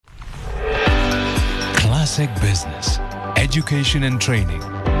Temasek Business, Education and Training.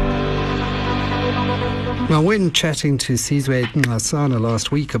 Now, when chatting to Sizwe Nxasana last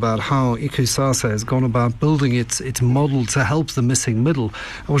week about how Ikusasa has gone about building its model to help the missing middle,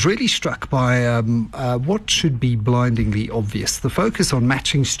 I was really struck by what should be blindingly obvious: the focus on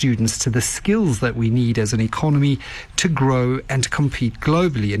matching students to the skills that we need as an economy to grow and compete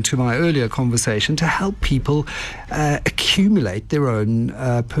globally. And to my earlier conversation, to help people accumulate their own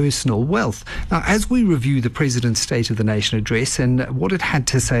personal wealth. Now, as we review the President's State of the Nation address and what it had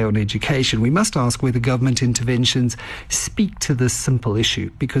to say on education, we must ask whether government interventions speak to this simple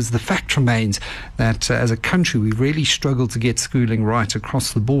issue, because the fact remains that as a country we've really struggled to get schooling right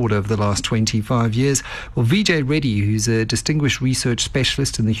across the board over the last 25 years. Well, Vijay Reddy, who's a distinguished research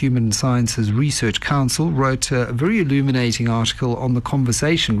specialist in the Human Sciences Research Council, wrote a very illuminating article on The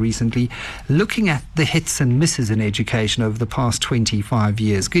Conversation recently, looking at the hits and misses in education over the past 25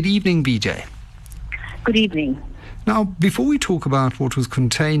 years. Good evening, Vijay. Good evening. Now, before we talk about what was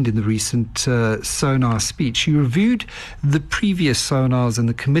contained in the recent SONAR speech, you reviewed the previous SONARs and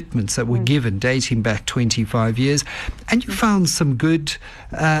the commitments that were given dating back 25 years, and you found some good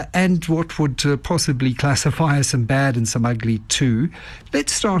and what would possibly classify as some bad and some ugly too.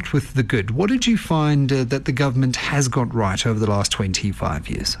 Let's start with the good. What did you find that the government has got right over the last 25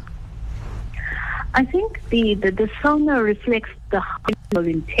 years? I think the SONAR reflects the high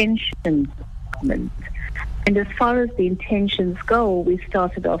intentions of government. And as far as the intentions go, we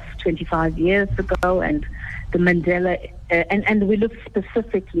started off 25 years ago, and the Mandela, and we looked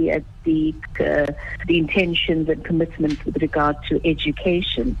specifically at the intentions and commitments with regard to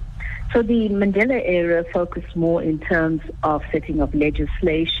education. So the Mandela era focused more in terms of setting up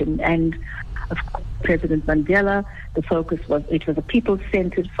legislation, and of course, President Mandela, the focus was, it was a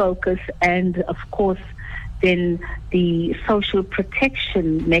people-centered focus, and of course, then the social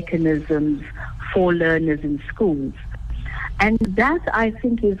protection mechanisms for learners in schools. And that, I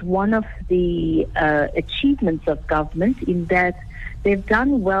think, is one of the achievements of government, in that they've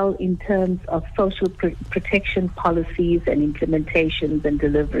done well in terms of social protection policies and implementations and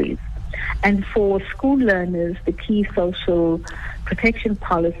deliveries. And for school learners, the key social protection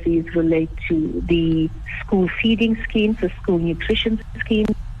policies relate to the school feeding schemes, the school nutrition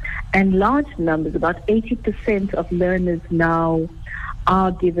schemes, and large numbers, about 80% of learners now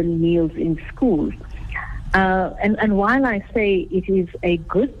are given meals in schools. And while I say it is a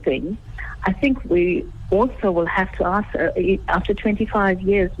good thing, I think we also will have to ask, after 25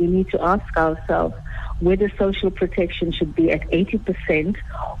 years, we need to ask ourselves whether social protection should be at 80%,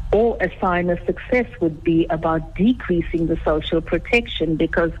 or a sign of success would be about decreasing the social protection,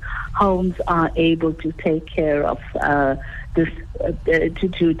 because homes are able to take care of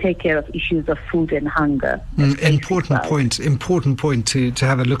to take care of issues of food and hunger. Important point to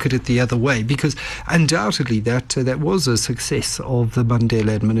have a look at it the other way, because undoubtedly that was a success of the Mandela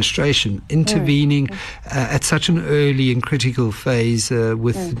administration, intervening at such an early and critical phase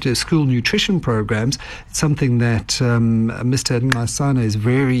with the school nutrition programs. It's something that Mr. Nxasana is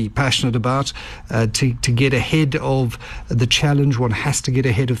very passionate about, to get ahead of the challenge. One has to get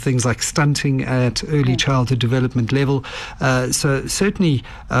ahead of things like stunting at early childhood development level. So certainly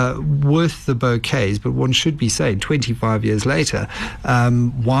worth the bouquets, but one should be saying 25 years later,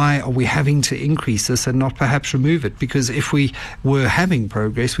 why are we having to increase this and not perhaps remove it? Because if we were having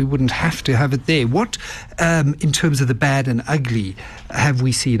progress, we wouldn't have to have it there. What, in terms of the bad and ugly, have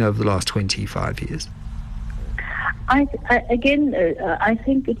we seen over the last 25 years? I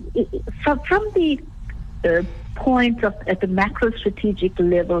think from the point of at the macro strategic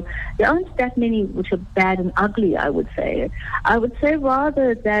level, there aren't that many which are bad and ugly, I would say. I would say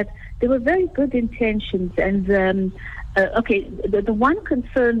rather that there were very good intentions, and the one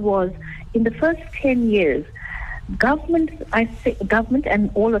concern was in the first 10 years, government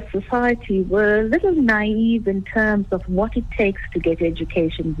and all of society were a little naive in terms of what it takes to get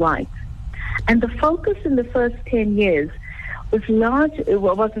education right. And the focus in the first 10 years was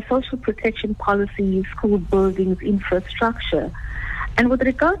the social protection policy, school buildings, infrastructure. And with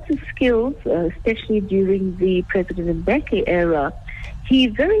regard to skills, especially during the President Mbeki era, he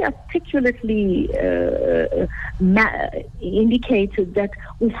very articulately indicated that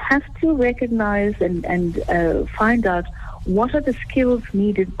we have to recognize and find out what are the skills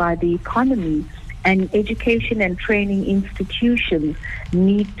needed by the economy And education and training institutions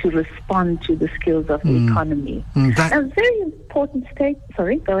need to respond to the skills of the economy. A very important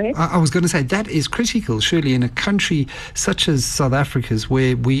sorry, go ahead. I was going to say that is critical, surely, in a country such as South Africa's,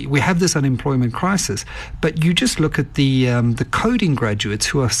 where we have this unemployment crisis. But you just look at the coding graduates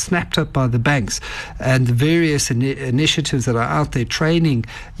who are snapped up by the banks and the various initiatives that are out there training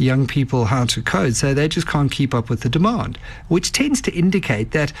young people how to code. So they just can't keep up with the demand, which tends to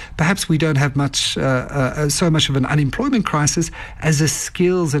indicate that perhaps we don't have so much of an unemployment crisis as a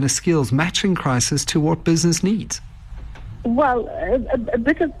skills matching crisis to what business needs. Well, a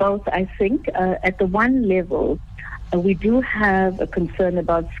bit of both, I think. At the one level, we do have a concern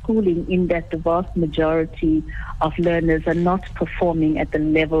about schooling in that the vast majority of learners are not performing at the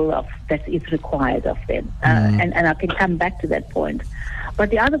level that is required of them. And I can come back to that point.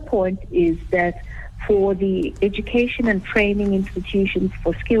 But the other point is that for the education and training institutions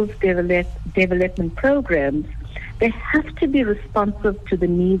for skills development programs, they have to be responsive to the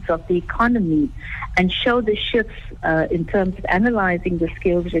needs of the economy and show the shifts in terms of analyzing the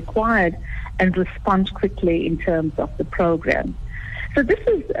skills required and respond quickly in terms of the program. So this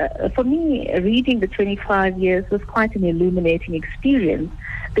is, for me, reading the 25 years was quite an illuminating experience,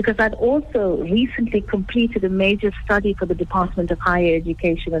 because I'd also recently completed a major study for the Department of Higher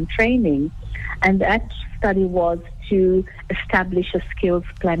Education and Training, and that study was to establish a skills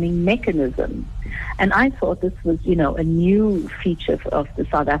planning mechanism. And I thought this was, a new feature of the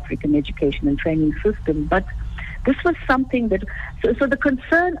South African education and training system. But this was something that, so the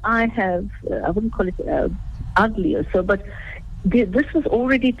concern I have, I wouldn't call it ugly or so, but this was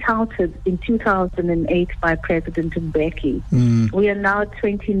already touted in 2008 by President Mbeki. We are now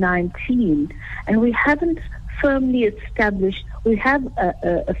 2019, and we haven't firmly established. We have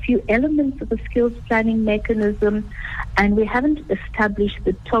a few elements of a skills planning mechanism, and we haven't established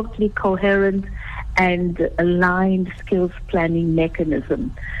the totally coherent and aligned skills planning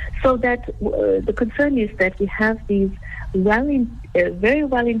mechanism. So that the concern is that we have these very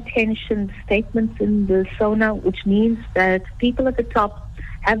well-intentioned statements in the SONA, which means that people at the top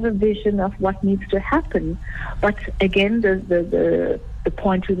have a vision of what needs to happen. But again, the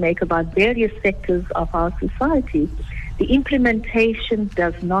point we make about various sectors of our society, the implementation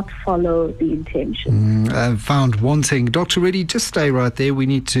does not follow the intention. Found wanting. Dr. Reddy, just stay right there. We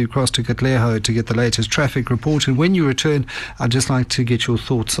need to cross to Katlehong to get the latest traffic report. And when you return, I'd just like to get your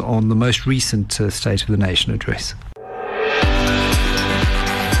thoughts on the most recent State of the Nation address.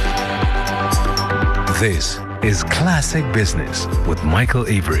 This is Classic Business with Michael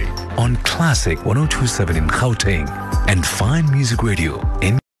Avery on Classic 102.7 in Gauteng and Fine Music Radio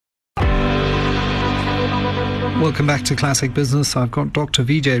in. Welcome back to Classic Business. I've got Dr.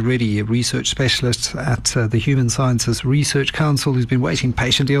 Vijay Reddy, a research specialist at the Human Sciences Research Council, who's been waiting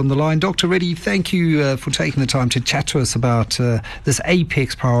patiently on the line. Dr. Reddy, thank you for taking the time to chat to us about this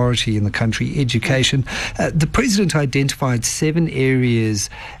apex priority in the country, education. The President identified 7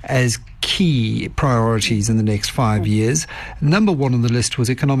 areas as key priorities in the next 5 years. Number 1 on the list was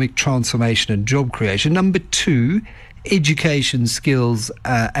economic transformation and job creation. Number 2, education, skills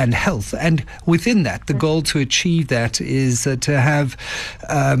and health. And within that, the goal to achieve that is to have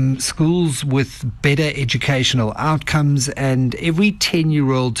schools with better educational outcomes and every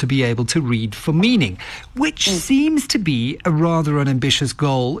 10-year-old to be able to read for meaning, which seems to be a rather unambitious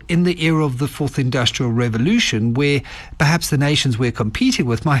goal in the era of the 4th Industrial Revolution, where perhaps the nations we're competing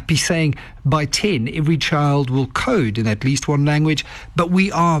with might be saying by 10, every child will code in at least one language. But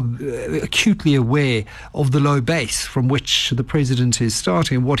we are acutely aware of the low base from which the President is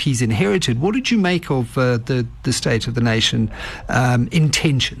starting and what he's inherited. What did you make of the State of the Nation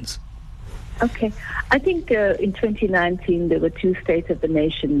intentions? Okay. I think in 2019 there were 2 State of the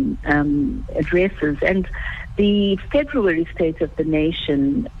Nation addresses, and the February State of the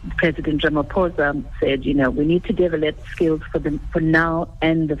Nation, President Ramaphosa said, we need to develop skills for now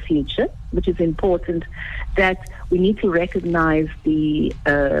and the future, which is important, that we need to recognize the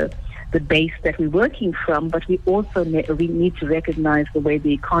base that we're working from, but we also we need to recognize the way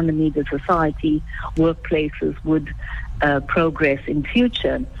the economy, the society, workplaces would progress in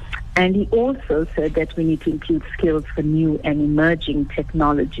future. And he also said that we need to include skills for new and emerging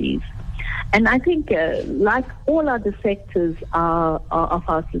technologies. And I think, like all other sectors of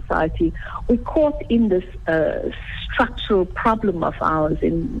our society, we're caught in this structural problem of ours.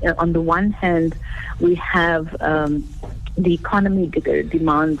 On the one hand, we have the economy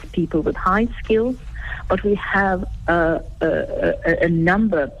demands people with high skills, but we have a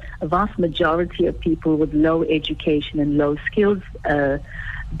vast majority of people with low education and low skills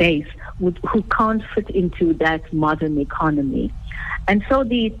base who can't fit into that modern economy. And so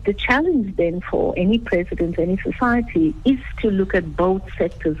the challenge then for any president, any society, is to look at both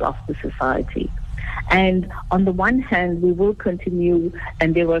sectors of the society. And on the one hand, we will continue,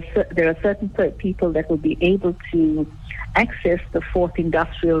 and there are certain people that will be able to access the fourth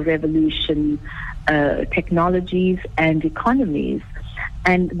industrial revolution technologies and economies,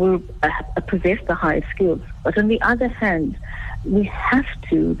 and will possess the highest skills. But on the other hand, we have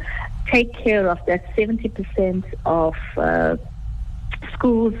to take care of that 70% of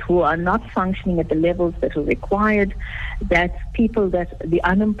schools who are not functioning at the levels that are required, that people that the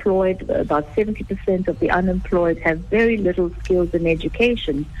unemployed, about 70% of the unemployed have very little skills in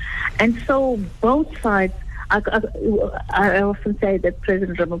education. And so both sides, I often say that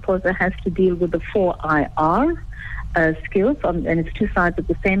President Ramaphosa has to deal with the 4 IR skills, and it's two sides of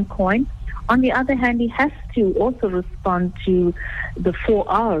the same coin. On the other hand, he has to also respond to the 4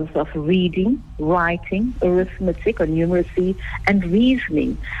 R's of reading, writing, arithmetic or numeracy, and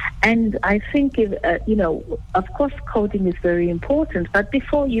reasoning. And I think, of course, coding is very important, but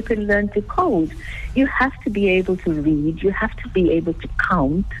before you can learn to code, you have to be able to read, you have to be able to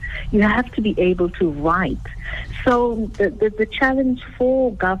count, you have to be able to write. So the challenge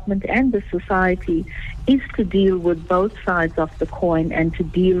for government and the society is to deal with both sides of the coin and to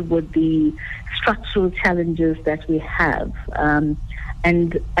deal with the structural challenges that we have.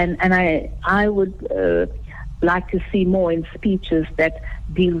 And I would like to see more in speeches that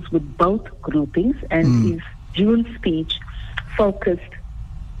deals with both groupings, and his June speech focused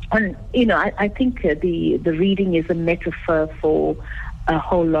on, I think the reading is a metaphor for a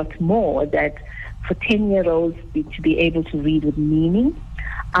whole lot more, that for 10-year-olds to be able to read with meaning.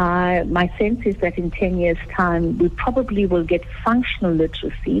 My sense is that in 10 years' time, we probably will get functional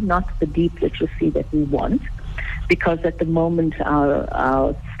literacy, not the deep literacy that we want, because at the moment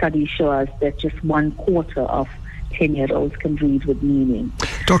our studies show us that just 1/4 of 10-year-olds can read with meaning.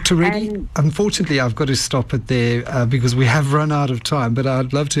 Dr. Reddy, unfortunately, I've got to stop it there because we have run out of time, but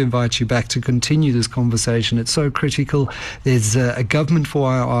I'd love to invite you back to continue this conversation. It's so critical. There's a Government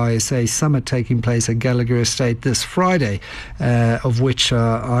for ISA summit taking place at Gallagher Estate this Friday, of which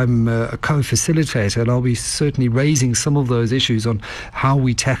I'm a co-facilitator, and I'll be certainly raising some of those issues on how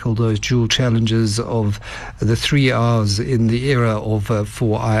we tackle those dual challenges of the 3 R's in the era of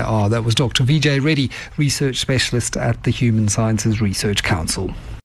 4IR. That was Dr. Vijay Reddy, Research Specialist at the Human Sciences Research Council.